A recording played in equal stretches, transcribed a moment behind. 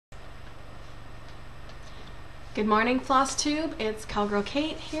Good morning, FlossTube. It's Cowgirl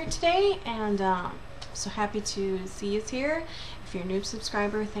Kate here today, and so happy to see you here. If you're a new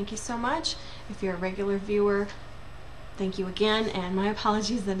subscriber, thank you so much. If you're a regular viewer, thank you again, and my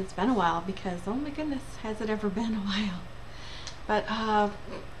apologies that it's been a while because, oh my goodness, has it ever been a while. But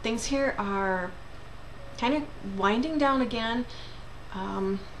things here are kind of winding down again.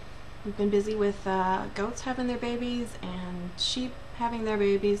 We've been busy with goats having their babies and sheep having their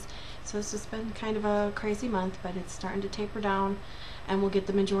babies, so it's just been kind of a crazy month, but it's starting to taper down, and we'll get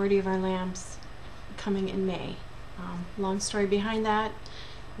the majority of our lambs coming in May. Long story behind that,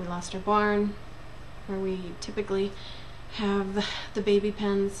 we lost our barn where we typically have the baby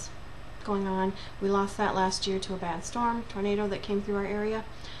pens going on. We lost that last year to a bad tornado that came through our area.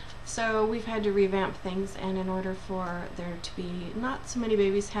 So we've had to revamp things, and in order for there to be not so many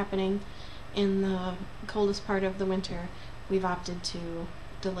babies happening in the coldest part of the winter, we've opted to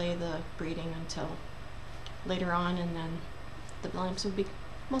delay the breeding until later on, and then the lambs will be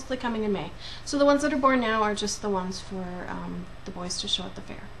mostly coming in May. So the ones that are born now are just the ones for the boys to show at the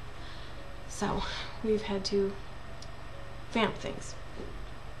fair. So we've had to vamp things.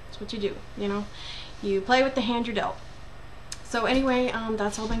 That's what you do, you know. You play with the hand you're dealt. So anyway,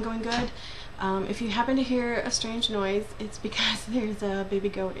 that's all been going good. If you happen to hear a strange noise, it's because there's a baby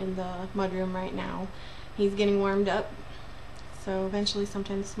goat in the mudroom right now. He's getting warmed up. So eventually,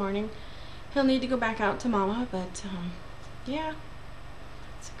 sometime this morning, he'll need to go back out to mama, but yeah,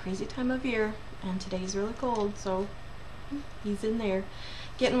 it's a crazy time of year, and today's really cold, so he's in there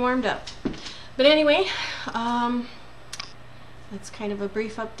getting warmed up. But anyway, that's kind of a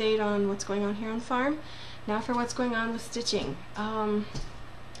brief update on what's going on here on the farm. Now for what's going on with stitching.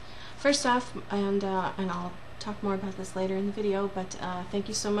 First off, and I'll talk more about this later in the video, but thank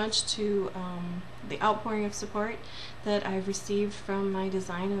you so much to the outpouring of support that I've received from my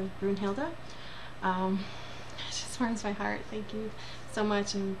design of Brunhilda. It just warms my heart. Thank you so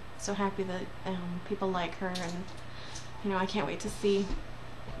much. I'm so happy that people like her, and you know, I can't wait to see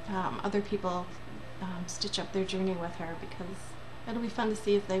other people stitch up their journey with her, because it'll be fun to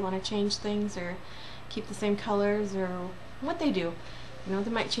see if they want to change things or keep the same colors or what they do. You know, they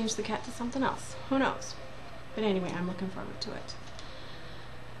might change the cat to something else. Who knows? But anyway, I'm looking forward to it.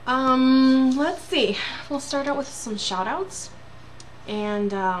 Let's see. We'll start out with some shout outs.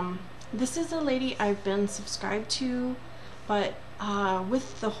 And this is a lady I've been subscribed to, but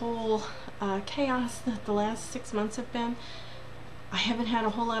with the whole chaos that the last 6 months have been, I haven't had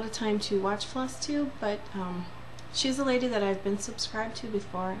a whole lot of time to watch FlossTube, but she's a lady that I've been subscribed to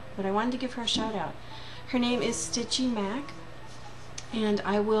before, but I wanted to give her a shout out. Her name is Stitchy Mac, and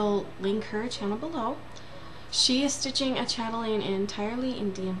I will link her channel below. She is stitching a chatelaine entirely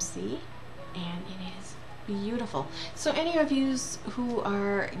in DMC, and it is beautiful. So any of you who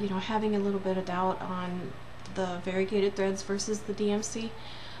are, you know, having a little bit of doubt on the variegated threads versus the DMC,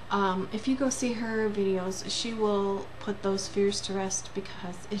 if you go see her videos, she will put those fears to rest,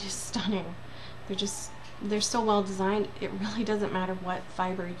 because it is stunning. They're so well designed, it really doesn't matter what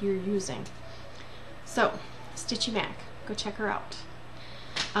fiber you're using. So, Stitchy Mac, go check her out.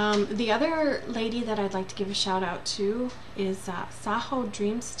 The other lady that I'd like to give a shout out to is Saho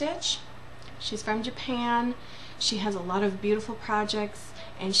Dream Stitch. She's from Japan. She has a lot of beautiful projects,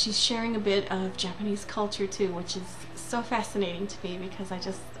 and she's sharing a bit of Japanese culture too, which is so fascinating to me, because I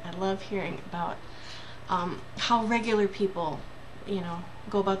love hearing about how regular people, you know,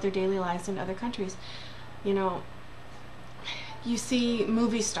 go about their daily lives in other countries. You know, you see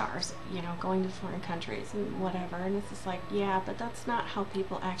movie stars, you know, going to foreign countries and whatever, and it's just like, yeah, but that's not how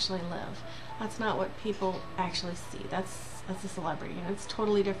people actually live. That's not what people actually see. That's a celebrity, and it's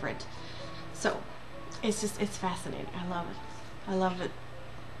totally different. So it's fascinating. I love it. I love it,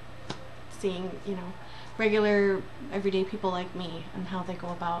 seeing, you know, regular everyday people like me and how they go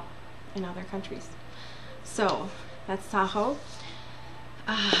about in other countries. So that's Saho.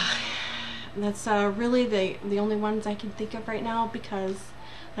 That's really the only ones I can think of right now, because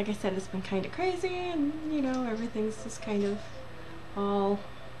like I said, it's been kind of crazy, and you know, everything's just kind of all,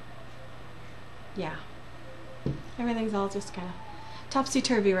 yeah, everything's all just kind of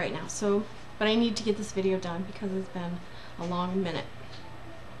topsy-turvy right now. So, but I need to get this video done because it's been a long minute.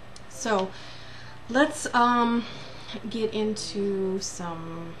 So let's get into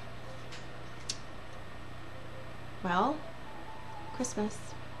some, well, Christmas.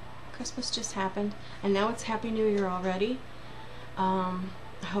 Christmas just happened, and now it's Happy New Year already. I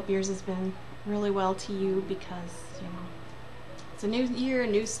hope yours has been really well to you, because, you know, it's a new year, a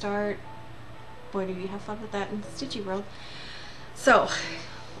new start. Boy, do you have fun with that in the stitchy world. So,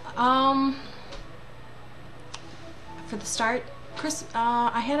 for the start,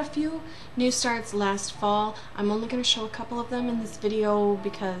 I had a few new starts last fall. I'm only going to show a couple of them in this video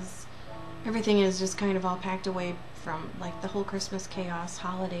because everything is just kind of all packed away from like the whole Christmas chaos,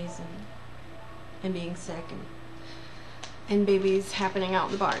 holidays, and being sick and babies happening out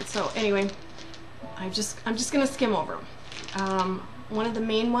in the barn. So anyway, I'm just going to skim over them. One of the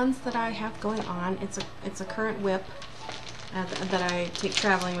main ones that I have going on, it's a current whip that I take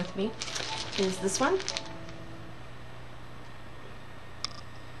traveling with me, is this one.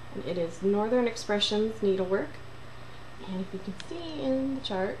 And it is Northern Expressions needlework. And if you can see in the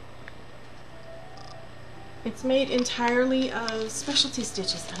chart, it's made entirely of specialty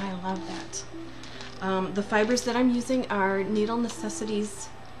stitches, and I love that. The fibers that I'm using are Needle Necessities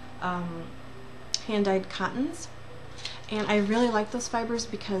hand-dyed cottons, and I really like those fibers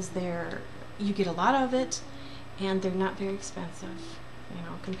because you get a lot of it, and they're not very expensive, you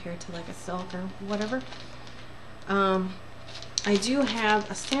know, compared to like a silk or whatever. I do have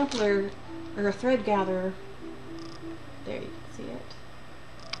a sampler or a thread gatherer. There, you can see it.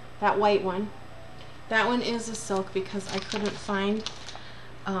 That white one. That one is a silk because I couldn't find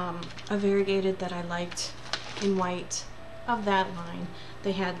a variegated that I liked in white of that line.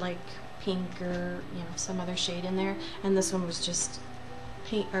 They had like pink or, you know, some other shade in there, and this one was just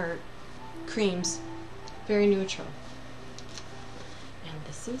paint or creams, very neutral. And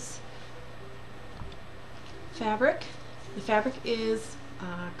this is fabric. The fabric is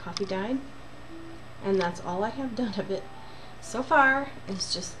coffee dyed, and that's all I have done of it so far.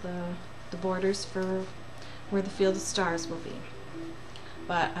 Is just the borders for where the Field of Stars will be.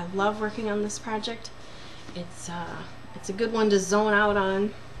 But I love working on this project. It's a good one to zone out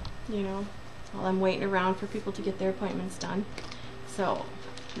on, you know, while I'm waiting around for people to get their appointments done. So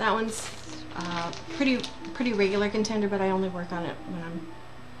that one's pretty regular contender, but I only work on it when I'm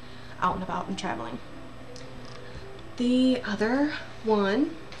out and about and traveling. The other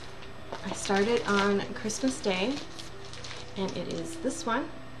one I started on Christmas Day, and it is this one,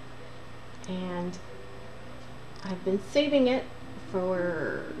 and I've been saving it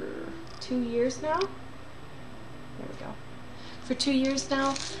for 2 years now. There we go. For 2 years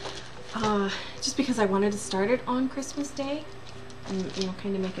now, just because I wanted to start it on Christmas Day and, you know,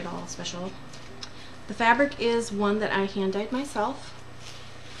 kind of make it all special. The fabric is one that I hand dyed myself,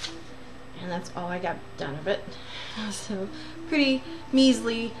 and that's all I got done of it. So pretty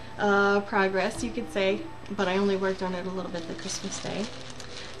measly progress, you could say, but I only worked on it a little bit the Christmas Day.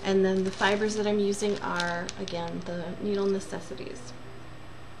 And then the fibers that I'm using are, again, the Needle Necessities.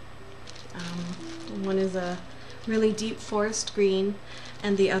 One is a really deep forest green,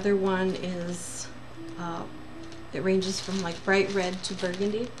 and the other one is, it ranges from like bright red to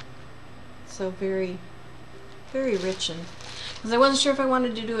burgundy. So very, very rich, and because I wasn't sure if I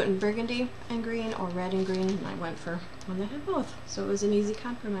wanted to do it in burgundy and green or red and green, and I went for one that had both. So it was an easy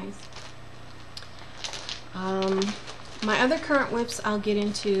compromise. My other current whips I'll get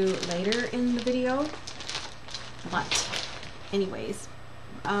into later in the video, but anyways,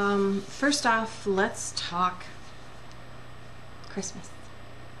 first off, let's talk Christmas.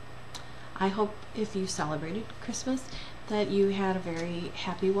 I hope if you celebrated Christmas that you had a very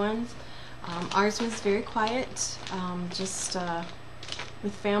happy one. Ours was very quiet, just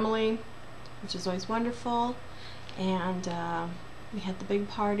with family, which is always wonderful, and we had the big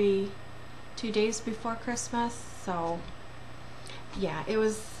party 2 days before Christmas, so yeah, it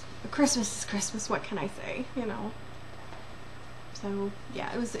was, Christmas is Christmas, what can I say, you know. So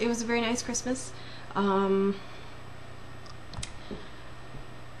yeah, it was a very nice Christmas.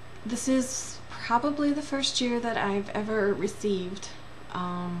 This is probably the first year that I've ever received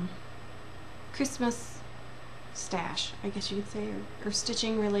Christmas stash, I guess you could say, or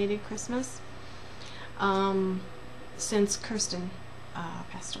stitching related Christmas, since Kirsten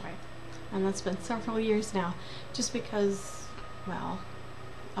passed away. And that's been several years now, just because, well,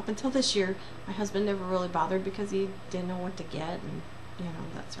 up until this year, my husband never really bothered because he didn't know what to get, and, you know,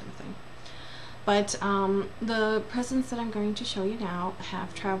 that sort of thing. But the presents that I'm going to show you now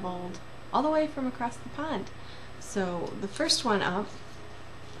have traveled all the way from across the pond. So the first one up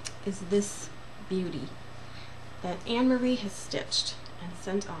is this beauty that Anne-Marie has stitched and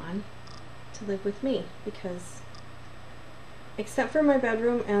sent on to live with me, because except for my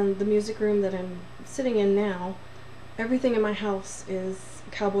bedroom and the music room that I'm sitting in now, everything in my house is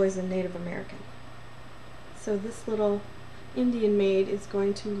cowboys and Native American. So this little Indian maid is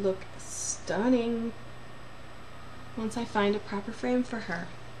going to look stunning once I find a proper frame for her.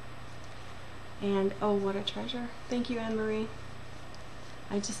 And oh, what a treasure. Thank you, Anne-Marie.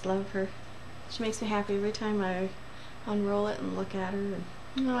 I just love her. She makes me happy every time I unroll it and look at her. And,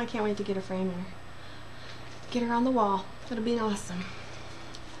 you know, I can't wait to get a frame in her. get her on the wall. It'll be awesome.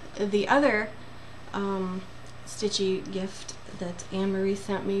 The other stitchy gift that Anne-Marie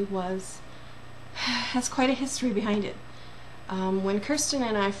sent me has quite a history behind it. When Kirsten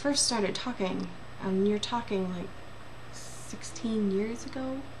and I first started talking, and you're talking like 16 years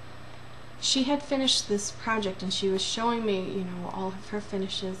ago, she had finished this project and she was showing me, you know, all of her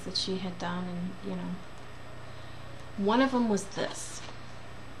finishes that she had done, and you know, one of them was this.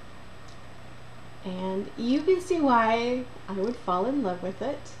 And you can see why I would fall in love with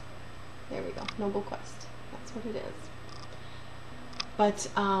it. There we go, Noble Quest. That's what it is. But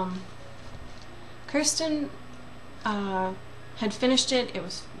Kirsten had finished it. It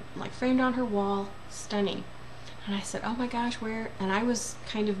was like framed on her wall, stunning. And I said, oh my gosh, where? And I was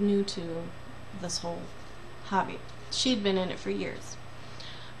kind of new to this whole hobby. She'd been in it for years.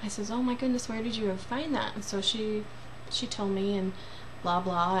 I says, oh my goodness, where did you ever find that? And so she told me, and blah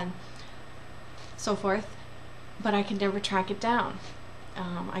blah and so forth, but I could never track it down.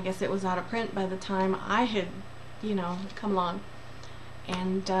 I guess it was out of print by the time I had, you know, come along.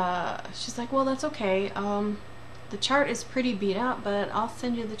 And she's like, well, that's okay. The chart is pretty beat up, but I'll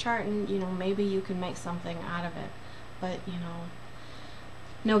send you the chart, and you know, maybe you can make something out of it, but you know,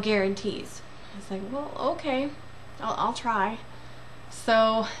 no guarantees. I was like, well, okay, I'll try.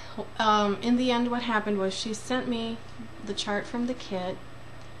 So in the end, what happened was she sent me the chart from the kit,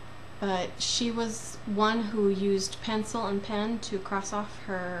 but she was one who used pencil and pen to cross off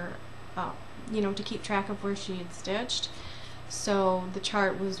her, you know, to keep track of where she had stitched. So the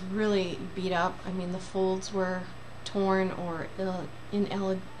chart was really beat up. I mean, the folds were torn or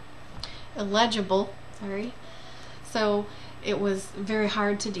illegible, sorry. So it was very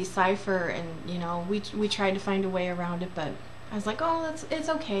hard to decipher, and you know, we tried to find a way around it, but I was like, oh, it's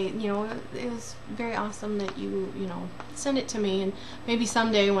okay, you know, it was very awesome that you know, send it to me, and maybe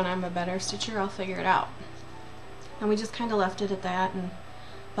someday when I'm a better stitcher I'll figure it out. And we just kind of left it at that, and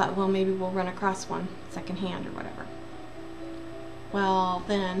thought, well, maybe we'll run across one secondhand or whatever. Well,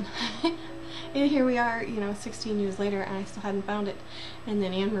 then and here we are, you know, 16 years later, and I still hadn't found it. And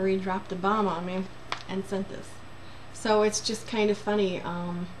then Anne-Marie dropped a bomb on me and sent this. So it's just kind of funny.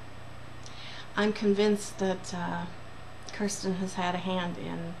 I'm convinced that Kirsten has had a hand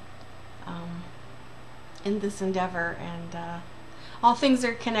in this endeavor, and all things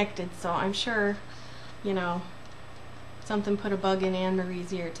are connected. So I'm sure, you know, something put a bug in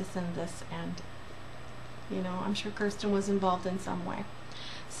Anne-Marie's ear to send this, and you know, I'm sure Kirsten was involved in some way.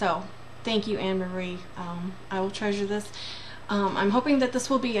 So thank you, Anne-Marie. I will treasure this. I'm hoping that this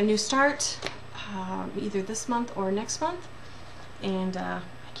will be a new start, either this month or next month, and I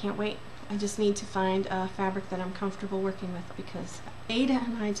can't wait. I just need to find a fabric that I'm comfortable working with, because Ada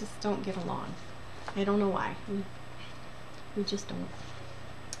and I just don't get along. I don't know why. We just don't.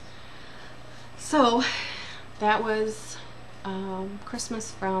 So that was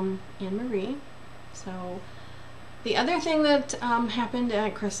Christmas from Anne-Marie. So the other thing that happened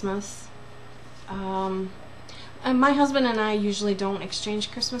at Christmas, and my husband and I usually don't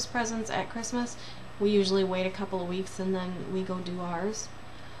exchange Christmas presents at Christmas. We usually wait a couple of weeks and then we go do ours.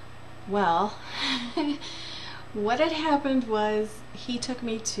 Well, what had happened was he took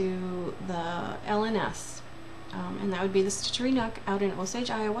me to the LNS, and that would be the Stitchery Nook out in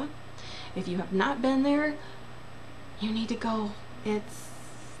Osage, Iowa. If you have not been there, you need to go. It's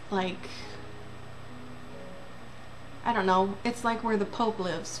like, I don't know, it's like where the Pope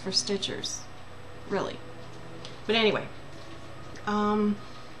lives for stitchers, really. But anyway,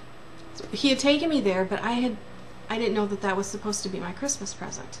 he had taken me there, but I didn't know that that was supposed to be my Christmas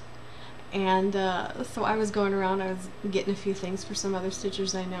present. And so I was going around, I was getting a few things for some other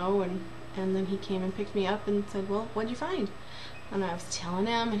stitchers I know, and then he came and picked me up and said, well, what'd you find? And I was telling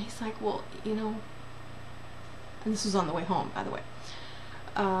him, and he's like, well, you know, and this was on the way home, by the way.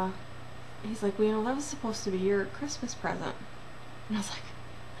 He's like, well, you know, that was supposed to be your Christmas present. And I was like,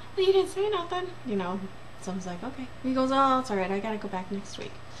 well, you didn't say nothing, you know. So I was like, okay. He goes, oh, it's alright, I gotta go back next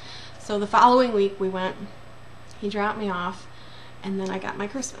week. So the following week we went, he dropped me off, and then I got my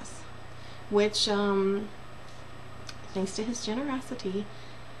Christmas, which, thanks to his generosity,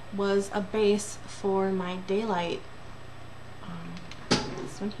 was a base for my daylight.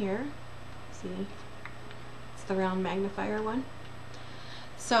 This one here, see, it's the round magnifier one.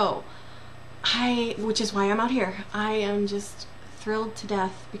 So, which is why I'm out here. I am just thrilled to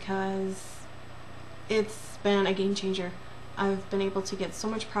death, because it's been a game changer. I've been able to get so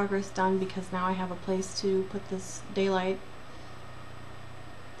much progress done because now I have a place to put this daylight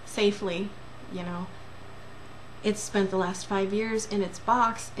safely, you know. It's spent the last 5 years in its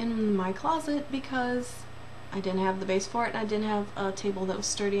box in my closet because I didn't have the base for it, and I didn't have a table that was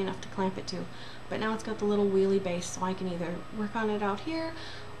sturdy enough to clamp it to. But now it's got the little wheelie base, so I can either work on it out here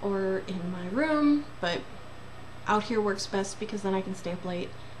or in my room, but out here works best because then I can stay up late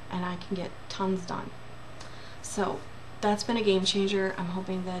and I can get tons done. So that's been a game changer. I'm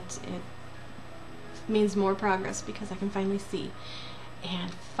hoping that it means more progress because I can finally see.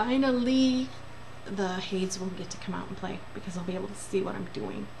 And finally the Hades will get to come out and play because I'll be able to see what I'm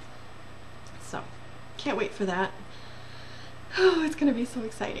doing. So can't wait for that. Oh, it's gonna be so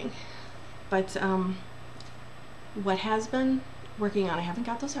exciting. But what has been working on, I haven't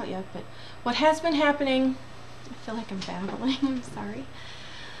got those out yet, but what has been happening, I feel like I'm babbling, I'm sorry.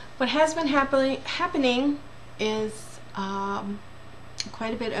 What has been happening is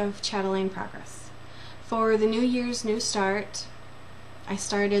quite a bit of chatelaine progress. For the New Year's New Start, I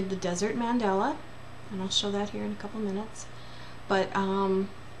started the Desert Mandala, and I'll show that here in a couple minutes. But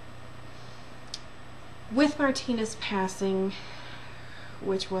with Martina's passing,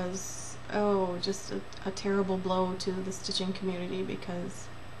 which was, oh, just a terrible blow to the stitching community because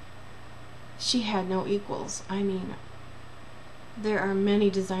she had no equals. I mean, there are many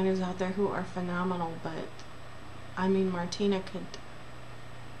designers out there who are phenomenal, but I mean, Martina could,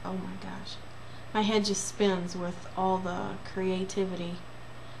 oh my gosh. My head just spins with all the creativity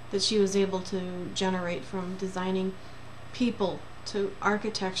that she was able to generate, from designing people to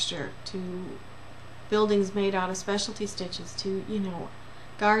architecture to buildings made out of specialty stitches to, you know,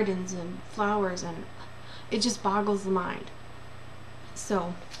 gardens and flowers, and it just boggles the mind.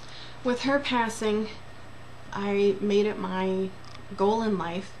 So with her passing, I made it my goal in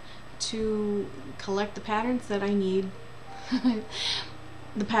life to collect the patterns that I need,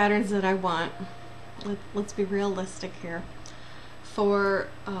 the patterns that I want. Let's be realistic here. For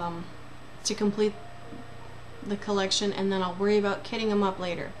to complete the collection, and then I'll worry about kitting them up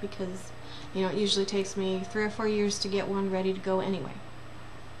later because, you know, it usually takes me 3 or 4 years to get one ready to go anyway.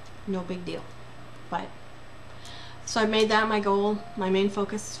 No big deal. But so I made that my goal, my main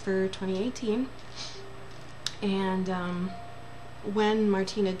focus for 2018. And when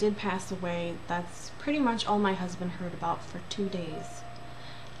Martina did pass away, that's pretty much all my husband heard about for 2 days.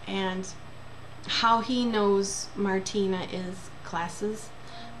 And how he knows Martina is classes,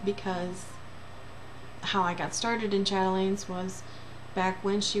 because how I got started in Chatelaines was back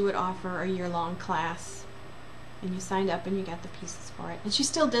when she would offer a year-long class, and you signed up and you got the pieces for it. And she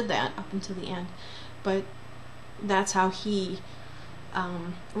still did that up until the end, but that's how he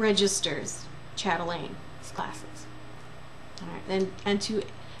registers Chatelaines classes. All right, and to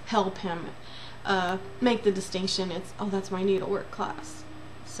help him make the distinction, it's, oh, that's my needlework class.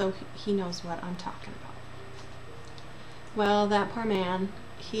 So he knows what I'm talking about. Well, that poor man,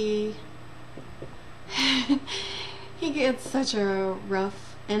 he gets such a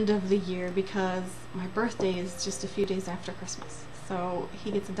rough end of the year because my birthday is just a few days after Christmas. So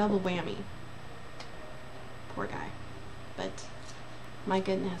he gets a double whammy. Poor guy. But my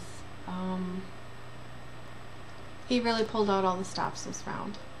goodness, he really pulled out all the stops this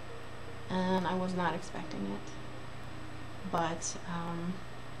round, and I was not expecting it. But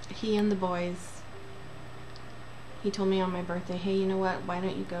he and the boys, he told me on my birthday, hey, you know what, why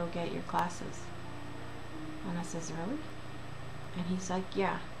don't you go get your classes? And I says, really? And he's like,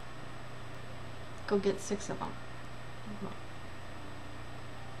 yeah, go get 6 of them. I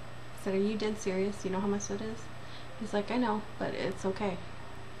said, are you dead serious? You know how much that is? He's like, I know, but it's okay.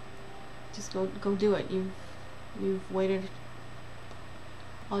 Just go do it. You've waited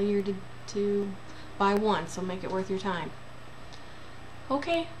all year to buy one, so make it worth your time.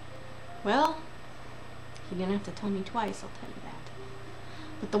 Okay. Well, he didn't have to tell me twice, I'll tell you that.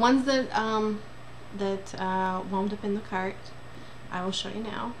 But the ones that wound up in the cart, I will show you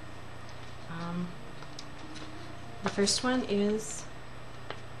now. The first one is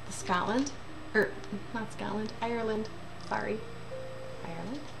the Scotland, or not Scotland, Ireland. Sorry,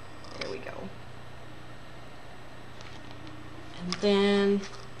 Ireland. There we go. And then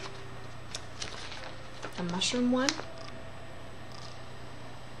the mushroom one.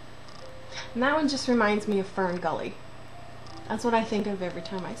 And that one just reminds me of Fern Gully. That's what I think of every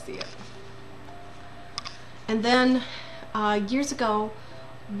time I see it. And then years ago,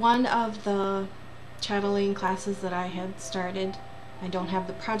 one of the Chatelaine classes that I had started, I don't have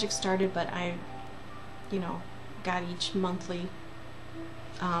the project started, but I, you know, got each monthly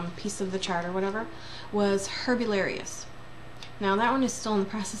piece of the chart or whatever, was Herbularius. Now that one is still in the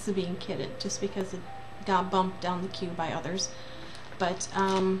process of being kitted, just because it got bumped down the queue by others. But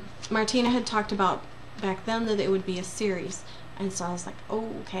Martina had talked about back then that it would be a series, and so I was like, oh,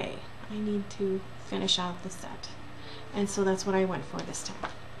 okay, I need to finish out the set. And so that's what I went for this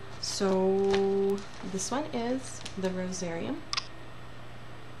time. So this one is the Rosarium.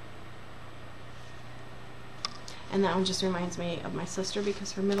 And that one just reminds me of my sister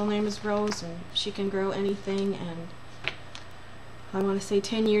because her middle name is Rose and she can grow anything. And I want to say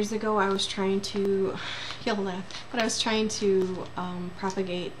 10 years ago I was trying to, you'll laugh, but I was trying to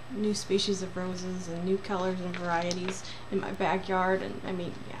propagate new species of roses and new colors and varieties in my backyard. And I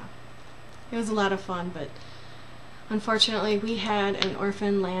mean, yeah, it was a lot of fun, but unfortunately we had an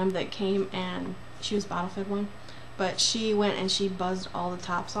orphan lamb that came and she was bottle fed one, but she went and she buzzed all the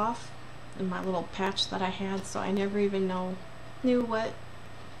tops off in my little patch that I had, so I never even knew what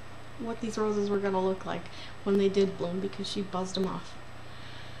these roses were going to look like when they did bloom because she buzzed them off.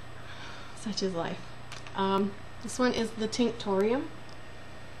 Such is life. This one is the Tinctorium.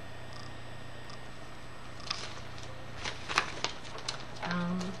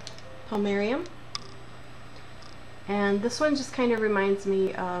 Pomerium. And this one just kind of reminds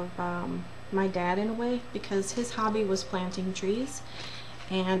me of my dad in a way because his hobby was planting trees.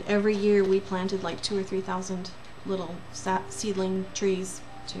 And every year we planted like 2,000 or 3,000 little seedling trees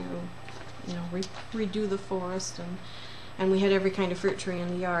to, you know, redo the forest, and we had every kind of fruit tree in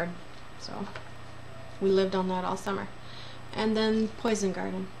the yard, so we lived on that all summer. And then Poison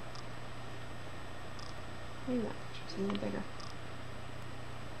Garden. Maybe that picture's a little bigger.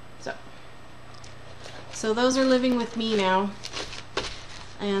 So those are living with me now,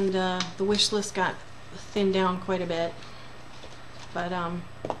 and the wish list got thinned down quite a bit. But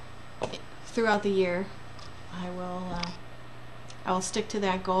throughout the year, I will stick to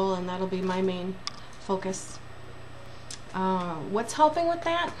that goal, and that'll be my main focus. What's helping with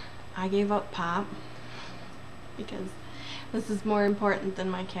that? I gave up pop because this is more important than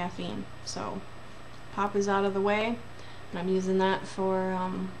my caffeine. So pop is out of the way, and I'm using that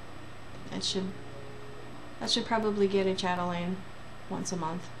for that should probably get a Chatelaine once a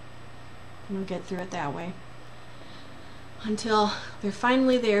month, and I'll get through it that way until they're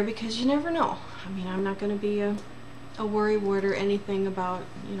finally there, because you never know. I mean, I'm not going to be a worrywart or anything about,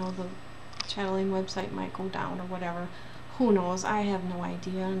 you know, the Chatelaine website might go down or whatever. Who knows? I have no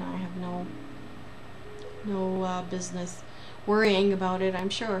idea, and I have no business worrying about it, I'm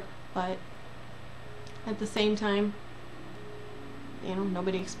sure. But at the same time, you know,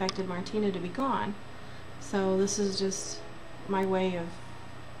 nobody expected Martina to be gone. So this is just my way of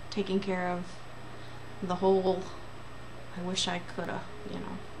taking care of the whole I wish I coulda, you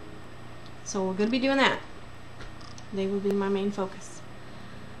know. So we're going to be doing that. They will be my main focus.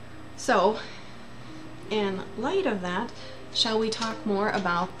 So, in light of that, shall we talk more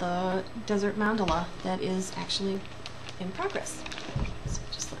about the desert mandala that is actually in progress? So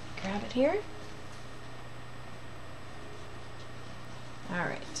just let me grab it here.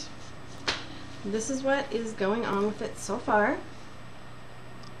 Alright. This is what is going on with it so far.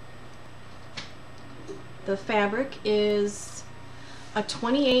 The fabric is a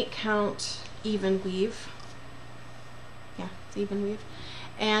 28 count even weave. Yeah, it's even weave.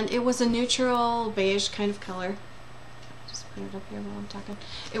 And it was a neutral beige kind of color. Just put it up here while I'm talking.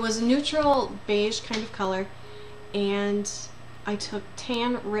 It was a neutral beige kind of color, and I took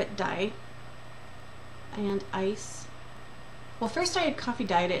tan RIT dye and ice. Well, first I had coffee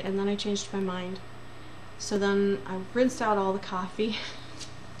dyed it, and then I changed my mind. So then I rinsed out all the coffee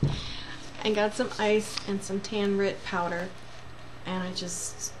and got some ice and some tan RIT powder, and I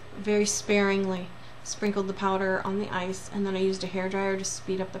just very sparingly sprinkled the powder on the ice, and then I used a hairdryer to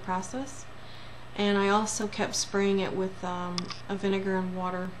speed up the process. And I also kept spraying it with a vinegar and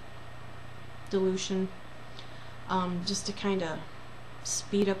water dilution, just to kind of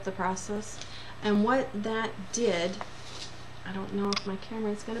speed up the process. And what that did, I don't know if my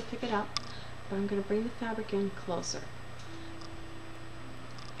camera is going to pick it up, but I'm going to bring the fabric in closer.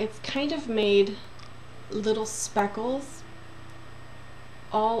 It's kind of made little speckles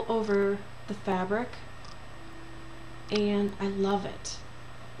all over the fabric, and I love it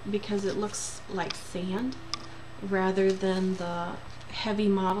because it looks like sand rather than the heavy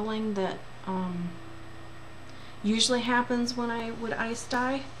modeling that usually happens when I would ice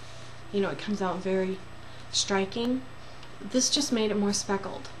dye. You know, it comes out very striking. This just made it more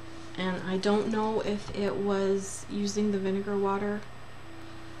speckled, and I don't know if it was using the vinegar water.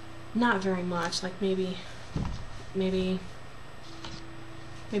 Not very much, like maybe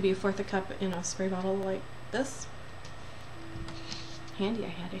a fourth a cup in a spray bottle like this. Handy, I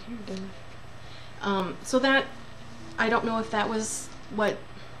had it here, didn't I? So that, I don't know if that was what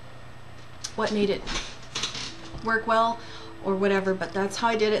made it work well or whatever, but that's how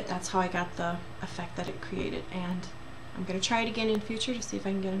I did it. That's how I got the effect that it created, and I'm going to try it again in future to see if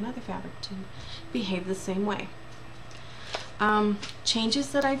I can get another fabric to behave the same way.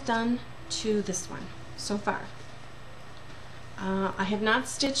 Changes that I've done to this one so far. I have not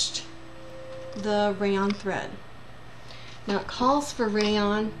stitched the rayon thread. Now it calls for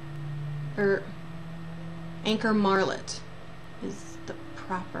rayon, or anchor marlet is the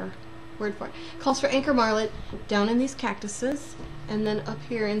proper word for it. It calls for anchor marlet down in these cactuses and then up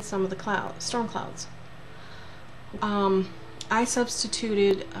here in some of the storm clouds. I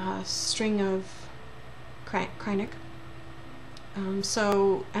substituted a string of Krynic.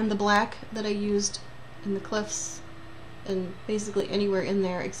 And the black that I used in the cliffs and basically anywhere in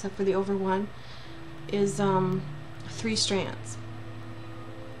there except for the over one is 3 strands.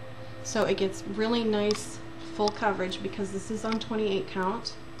 So it gets really nice full coverage because this is on 28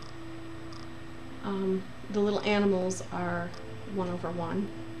 count. The little animals are 1/1.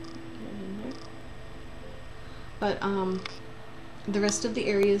 But the rest of the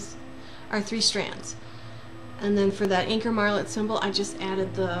areas are 3 strands. And then for that anchor marlet symbol, I just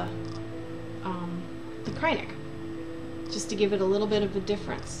added the Krynic, just to give it a little bit of a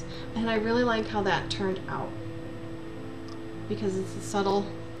difference. And I really like how that turned out because it's a subtle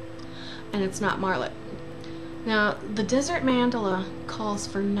and it's not marlet. Now the desert mandala calls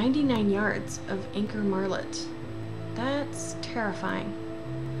for 99 yards of anchor marlet. That's terrifying.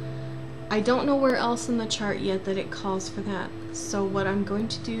 I don't know where else in the chart yet that it calls for that. So what I'm going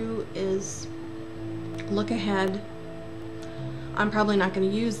to do is look ahead. I'm probably not going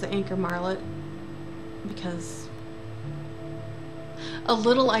to use the anchor marlet because a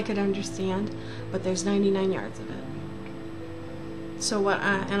little I could understand, but there's 99 yards of it. So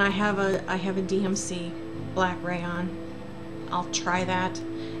I have a DMC black rayon. I'll try that,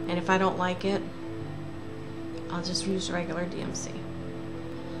 and if I don't like it, I'll just use regular DMC.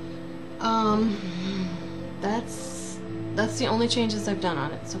 That's the only changes I've done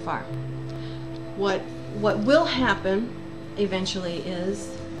on it so far. What will happen eventually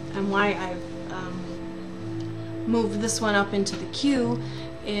is, and why I've moved this one up into the queue,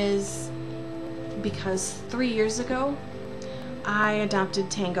 is because 3 years ago I adopted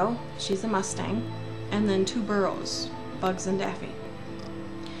Tango, she's a Mustang, and then 2 burros, Bugs and Daffy.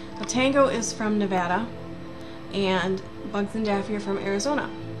 Now Tango is from Nevada and Bugs and Daffy are from Arizona.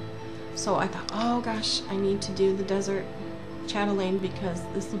 So I thought, oh gosh, I need to do the desert chatelaine because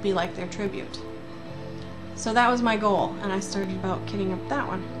this will be like their tribute. So that was my goal, and I started about kitting up that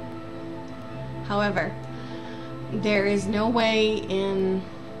one. However, there is no way in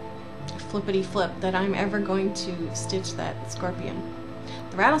flippity flip that I'm ever going to stitch that scorpion.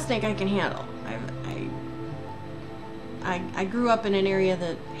 The rattlesnake I can handle. I grew up in an area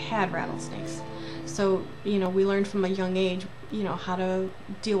that had rattlesnakes, so we learned from a young age how to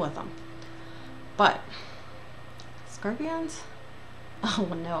deal with them. But scorpions, oh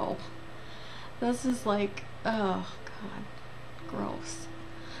no, this is like, oh god, gross.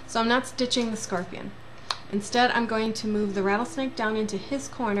 So I'm not stitching the scorpion. Instead, I'm going to move the rattlesnake down into his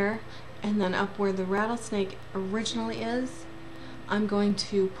corner, and then up where the rattlesnake originally is, I'm going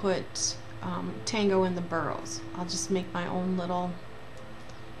to put Tango in the burrows. I'll just make my own little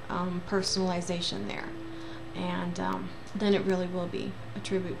personalization there, and then it really will be a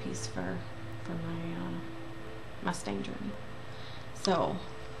tribute piece for my Mustang journey. So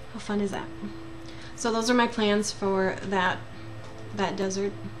how fun is that? So those are my plans for that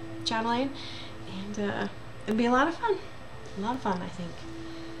desert chatelaine, and it'd be a lot of fun. A lot of fun, I think.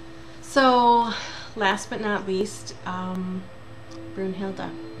 So last but not least, Brunhilda.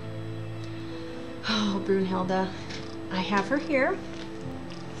 Oh, Brunhilda. I have her here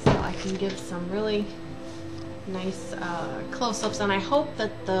so I can give some really nice close-ups, and I hope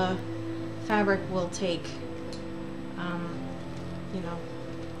that the fabric will take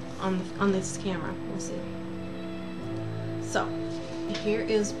on this camera. We'll see. So here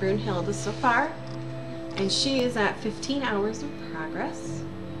is Brunhilda so far, and she is at 15 hours of progress.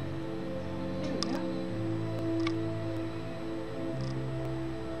 There we go.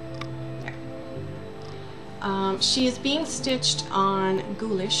 There. She is being stitched on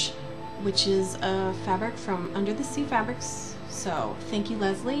Ghoulish, which is a fabric from Under the Sea Fabrics. So thank you,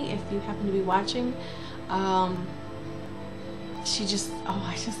 Leslie, if you happen to be watching. I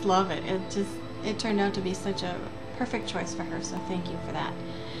just love it. It turned out to be such a perfect choice for her, so thank you for that.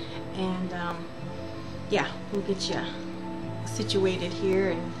 And yeah, we'll get you situated here,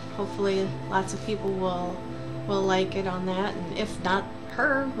 and hopefully lots of people will like it on that, and if not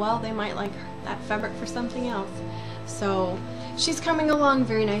her, well, they might like that fabric for something else. So she's coming along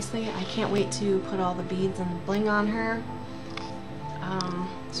very nicely. I can't wait to put all the beads and the bling on her.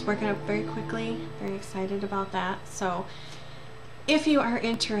 It's working up very quickly. Very excited about that. So if you are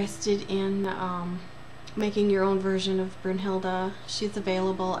interested in making your own version of Brunhilda, she's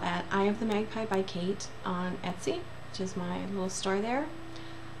available at Eye of the Magpie by Kate on Etsy, which is my little store there.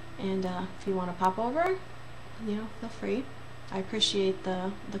 And if you want to pop over, you know, feel free. I appreciate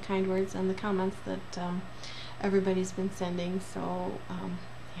the kind words and the comments that everybody's been sending. So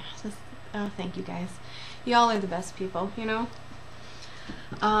yeah, just thank you guys. Y'all are the best people, you know.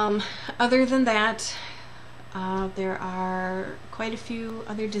 Other than that, there are quite a few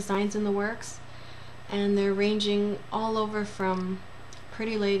other designs in the works, and they're ranging all over from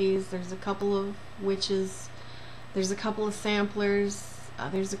pretty ladies. There's a couple of witches, there's a couple of samplers,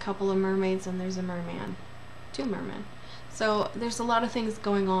 there's a couple of mermaids, and there's a merman, 2 mermen. So there's a lot of things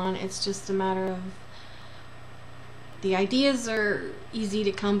going on. It's just a matter of, the ideas are easy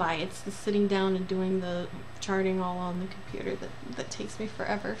to come by. It's the sitting down and doing the charting all on the computer that takes me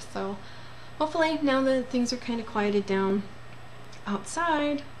forever. So hopefully now that things are kind of quieted down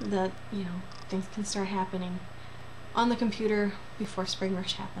outside, that, you know, things can start happening on the computer before spring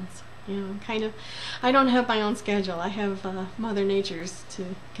rush happens. You know, I don't have my own schedule. I have Mother Nature's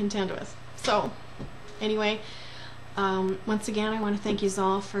to contend with. So anyway, once again, I want to thank you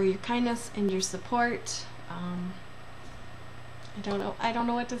all for your kindness and your support. I don't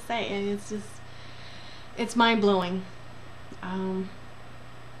know what to say. It's just, it's mind-blowing. I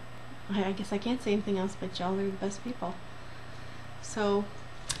guess I can't say anything else, but y'all are the best people. So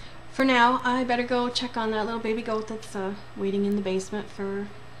for now, I better go check on that little baby goat that's waiting in the basement for,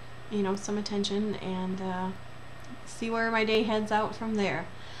 you know, some attention, and see where my day heads out from there.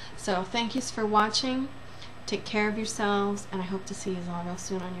 So thank yous for watching. Take care of yourselves, and I hope to see you all real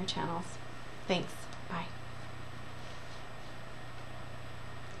soon on your channels. Thanks. Bye.